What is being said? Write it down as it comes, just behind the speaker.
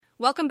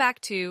Welcome back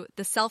to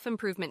The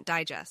Self-Improvement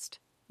Digest,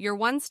 your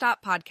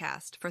one-stop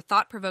podcast for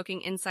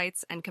thought-provoking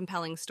insights and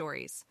compelling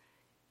stories.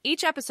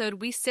 Each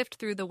episode, we sift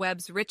through the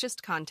web's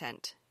richest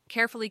content,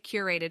 carefully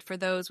curated for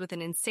those with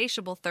an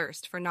insatiable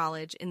thirst for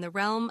knowledge in the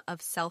realm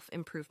of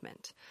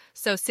self-improvement.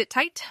 So sit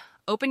tight,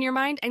 open your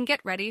mind, and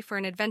get ready for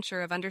an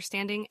adventure of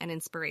understanding and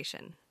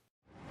inspiration.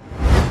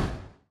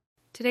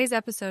 Today's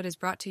episode is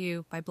brought to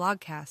you by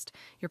Blogcast,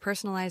 your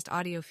personalized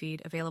audio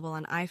feed available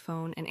on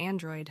iPhone and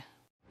Android.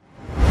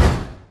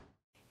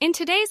 In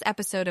today's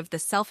episode of the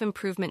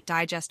Self-Improvement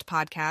Digest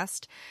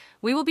podcast,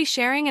 we will be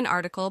sharing an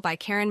article by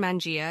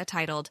Mangia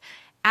titled,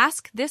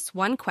 Ask This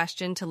One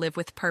Question to Live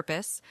with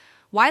Purpose,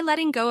 Why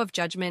Letting Go of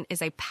Judgment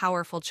is a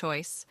Powerful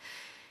Choice.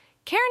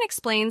 Karen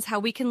explains how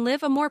we can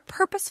live a more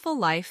purposeful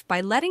life by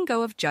letting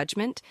go of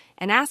judgment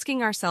and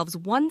asking ourselves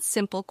one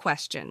simple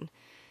question.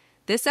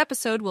 This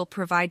episode will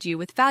provide you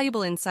with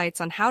valuable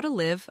insights on how to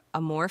live a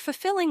more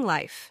fulfilling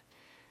life.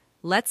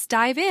 Let's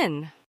dive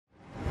in.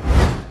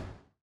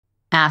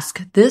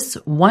 Ask this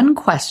one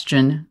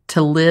question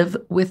to live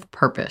with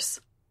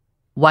purpose.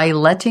 Why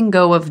letting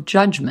go of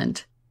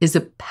judgment is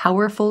a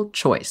powerful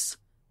choice.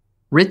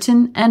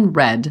 Written and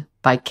read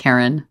by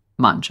Karen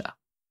Mangia.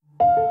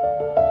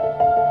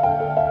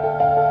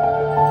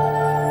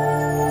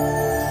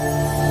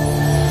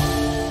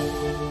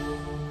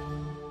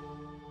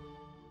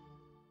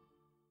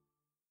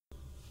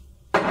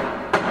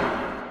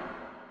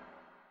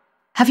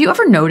 Have you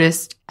ever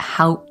noticed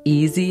how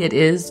easy it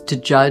is to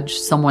judge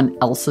someone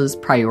else's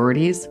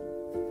priorities?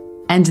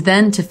 And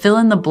then to fill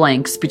in the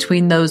blanks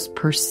between those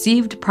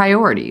perceived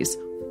priorities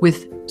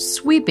with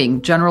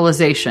sweeping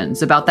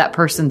generalizations about that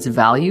person's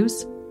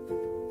values?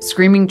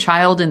 Screaming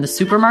child in the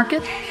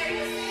supermarket?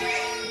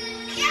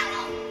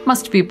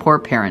 Must be poor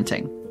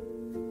parenting.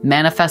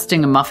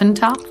 Manifesting a muffin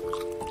top?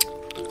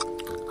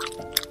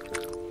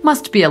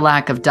 Must be a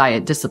lack of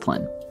diet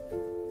discipline.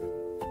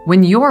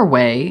 When your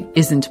way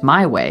isn't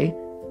my way,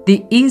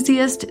 the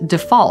easiest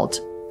default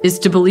is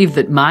to believe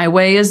that my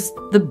way is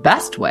the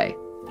best way,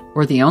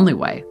 or the only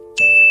way.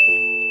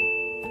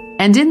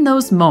 And in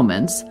those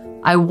moments,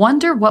 I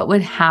wonder what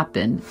would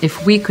happen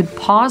if we could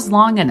pause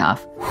long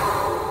enough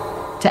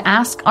to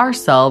ask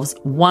ourselves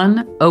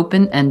one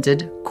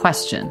open-ended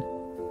question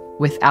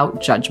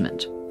without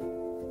judgment.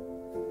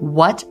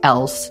 What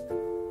else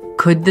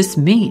could this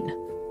mean?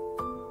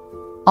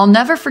 I'll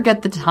never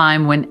forget the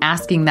time when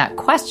asking that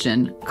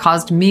question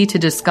caused me to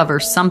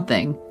discover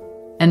something,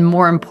 and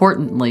more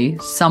importantly,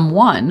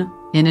 someone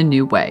in a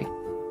new way.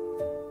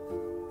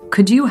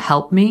 Could you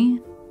help me?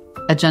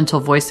 A gentle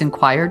voice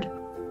inquired.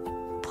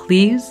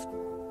 Please?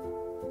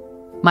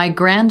 My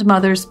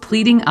grandmother's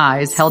pleading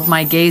eyes held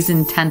my gaze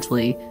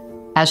intently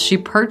as she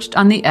perched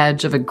on the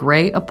edge of a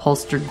gray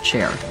upholstered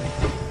chair.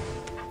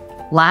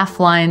 Laugh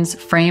lines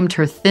framed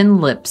her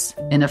thin lips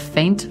in a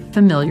faint,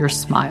 familiar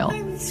smile.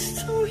 I'm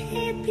so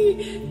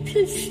happy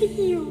to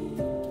see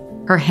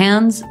you. Her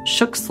hands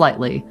shook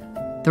slightly,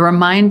 the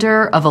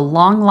reminder of a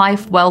long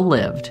life well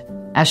lived,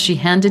 as she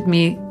handed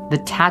me the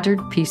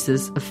tattered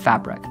pieces of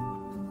fabric.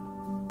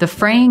 The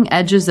fraying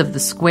edges of the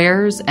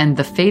squares and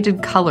the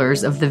faded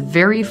colors of the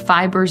very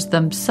fibers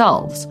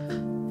themselves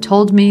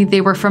told me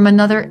they were from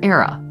another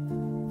era.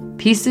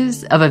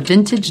 Pieces of a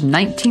vintage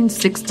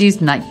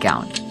 1960s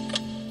nightgown,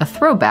 a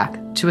throwback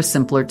to a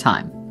simpler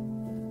time.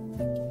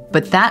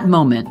 But that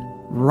moment,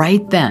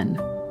 right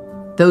then,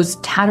 those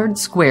tattered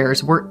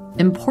squares were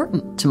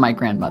important to my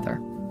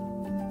grandmother.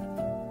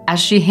 As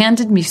she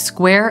handed me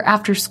square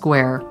after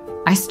square,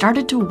 I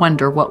started to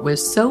wonder what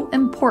was so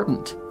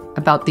important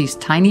about these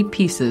tiny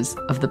pieces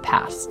of the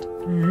past.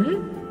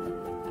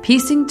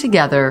 Piecing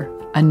together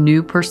a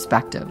new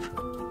perspective.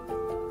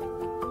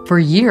 For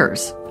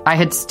years, I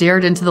had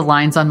stared into the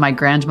lines on my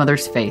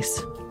grandmother's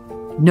face,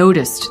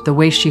 noticed the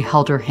way she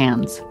held her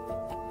hands,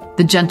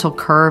 the gentle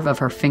curve of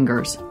her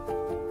fingers,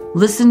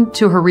 listened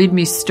to her read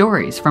me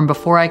stories from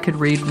before I could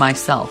read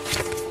myself.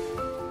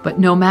 But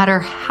no matter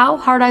how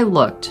hard I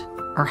looked,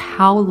 or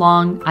how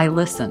long I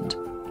listened,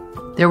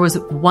 there was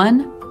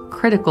one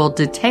critical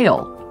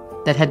detail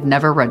that had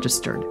never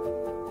registered.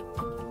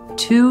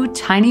 Two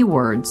tiny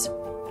words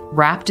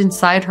wrapped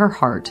inside her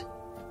heart,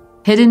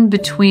 hidden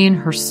between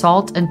her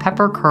salt and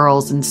pepper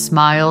curls and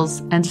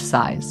smiles and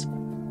sighs.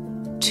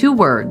 Two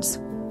words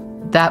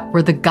that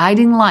were the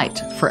guiding light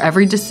for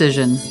every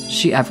decision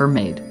she ever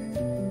made.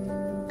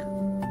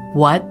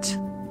 What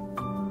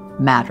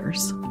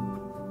matters?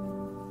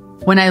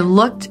 When I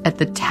looked at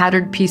the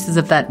tattered pieces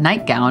of that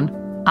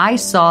nightgown, I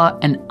saw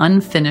an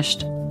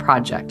unfinished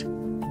project.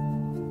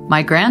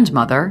 My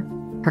grandmother,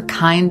 her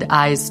kind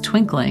eyes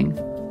twinkling,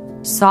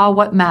 saw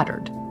what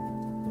mattered.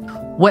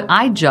 What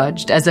I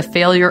judged as a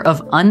failure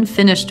of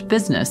unfinished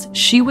business,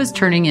 she was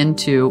turning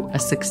into a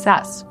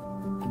success.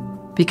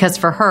 Because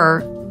for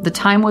her, the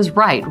time was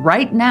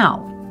right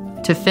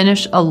now, to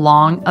finish a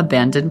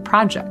long-abandoned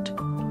project.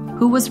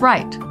 Who was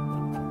right?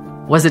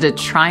 Was it a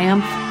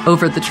triumph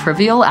over the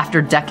trivial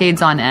after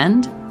decades on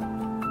end?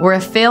 Or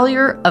a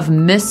failure of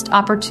missed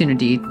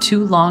opportunity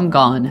too long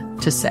gone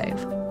to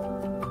save?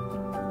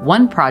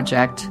 One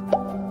project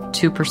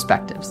two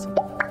perspectives.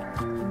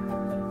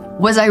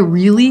 Was I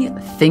really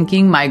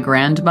thinking my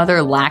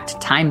grandmother lacked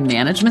time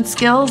management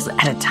skills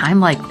at a time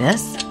like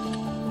this?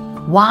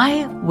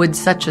 Why would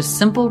such a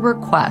simple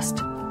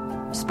request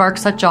spark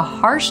such a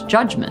harsh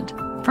judgment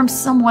from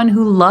someone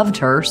who loved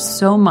her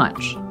so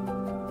much?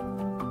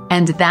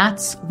 And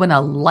that's when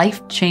a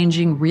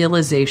life-changing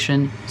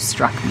realization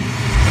struck me.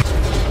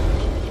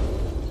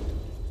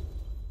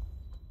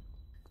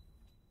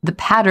 The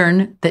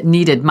pattern that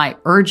needed my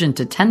urgent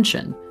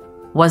attention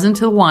wasn't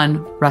the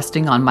one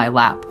resting on my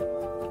lap.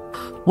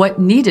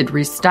 What needed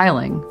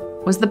restyling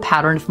was the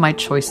pattern of my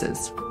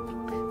choices.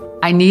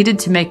 I needed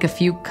to make a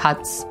few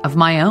cuts of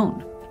my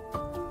own.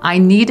 I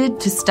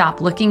needed to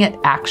stop looking at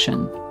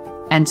action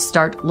and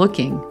start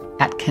looking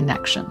at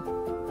connection.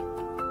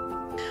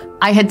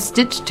 I had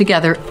stitched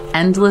together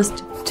endless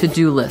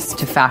to-do lists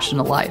to fashion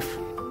a life.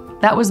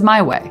 That was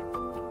my way,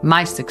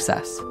 my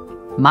success,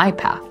 my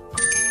path.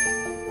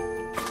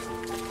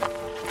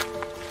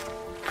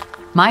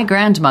 My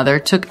grandmother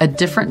took a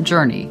different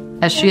journey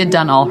as she had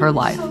done all her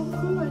life.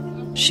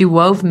 She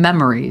wove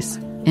memories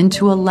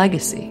into a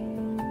legacy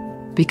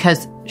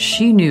because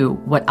she knew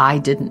what I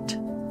didn't.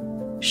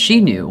 She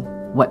knew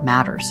what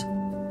matters.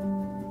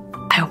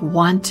 I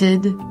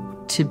wanted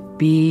to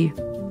be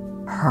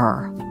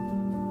her.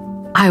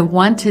 I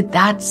wanted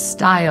that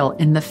style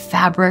in the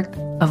fabric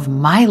of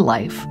my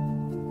life.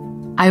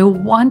 I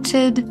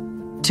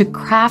wanted to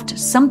craft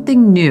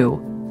something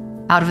new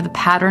out of the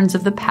patterns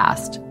of the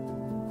past,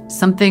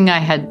 something I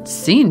had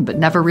seen but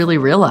never really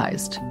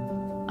realized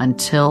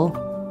until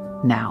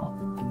now.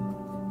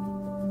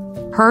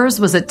 Hers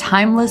was a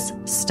timeless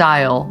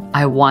style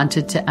I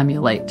wanted to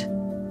emulate.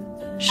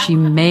 She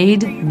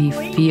made me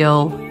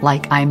feel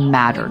like I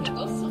mattered.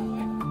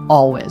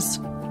 Always.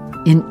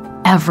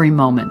 In every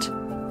moment.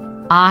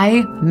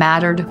 I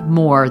mattered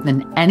more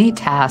than any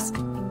task,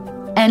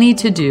 any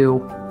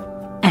to-do,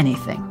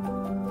 anything.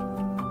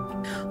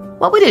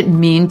 What would it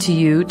mean to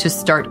you to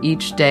start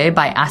each day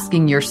by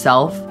asking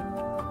yourself,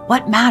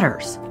 what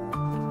matters?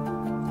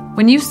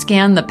 When you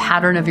scan the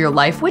pattern of your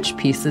life, which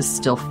pieces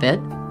still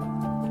fit?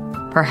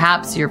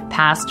 Perhaps your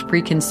past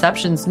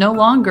preconceptions no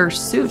longer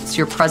suits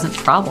your present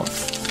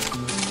problems.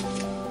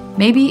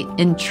 Maybe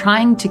in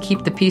trying to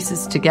keep the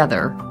pieces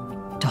together,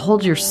 to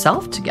hold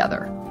yourself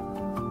together,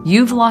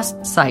 you've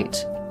lost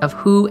sight of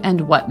who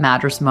and what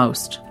matters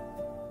most.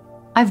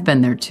 I've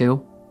been there too.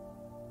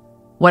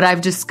 What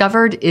I've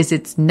discovered is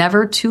it's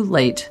never too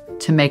late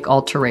to make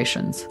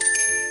alterations,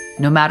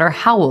 no matter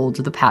how old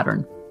the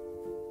pattern.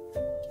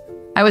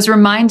 I was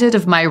reminded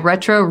of my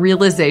retro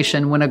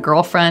realization when a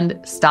girlfriend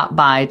stopped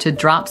by to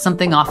drop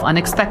something off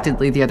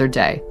unexpectedly the other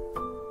day.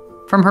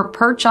 From her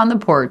perch on the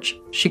porch,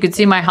 she could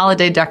see my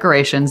holiday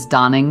decorations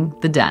donning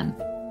the den.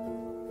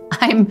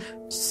 I'm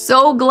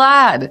so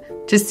glad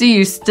to see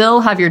you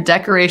still have your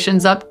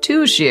decorations up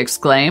too, she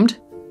exclaimed,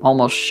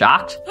 almost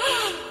shocked.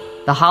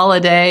 The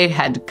holiday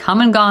had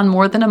come and gone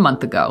more than a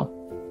month ago.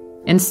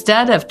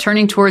 Instead of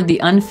turning toward the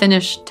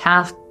unfinished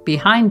task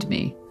behind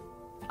me,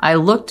 I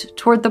looked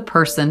toward the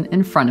person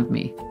in front of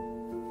me.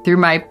 Through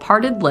my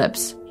parted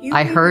lips,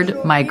 I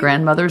heard my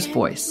grandmother's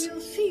voice.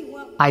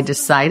 I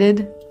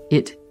decided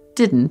it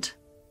didn't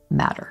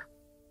matter.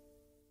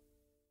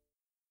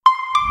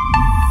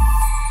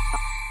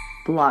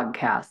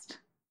 Blogcast.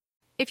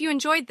 If you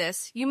enjoyed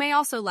this, you may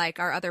also like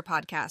our other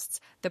podcasts,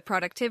 The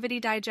Productivity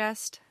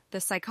Digest,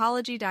 The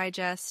Psychology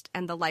Digest,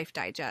 and The Life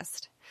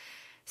Digest.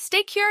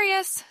 Stay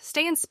curious,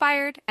 stay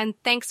inspired, and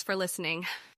thanks for listening.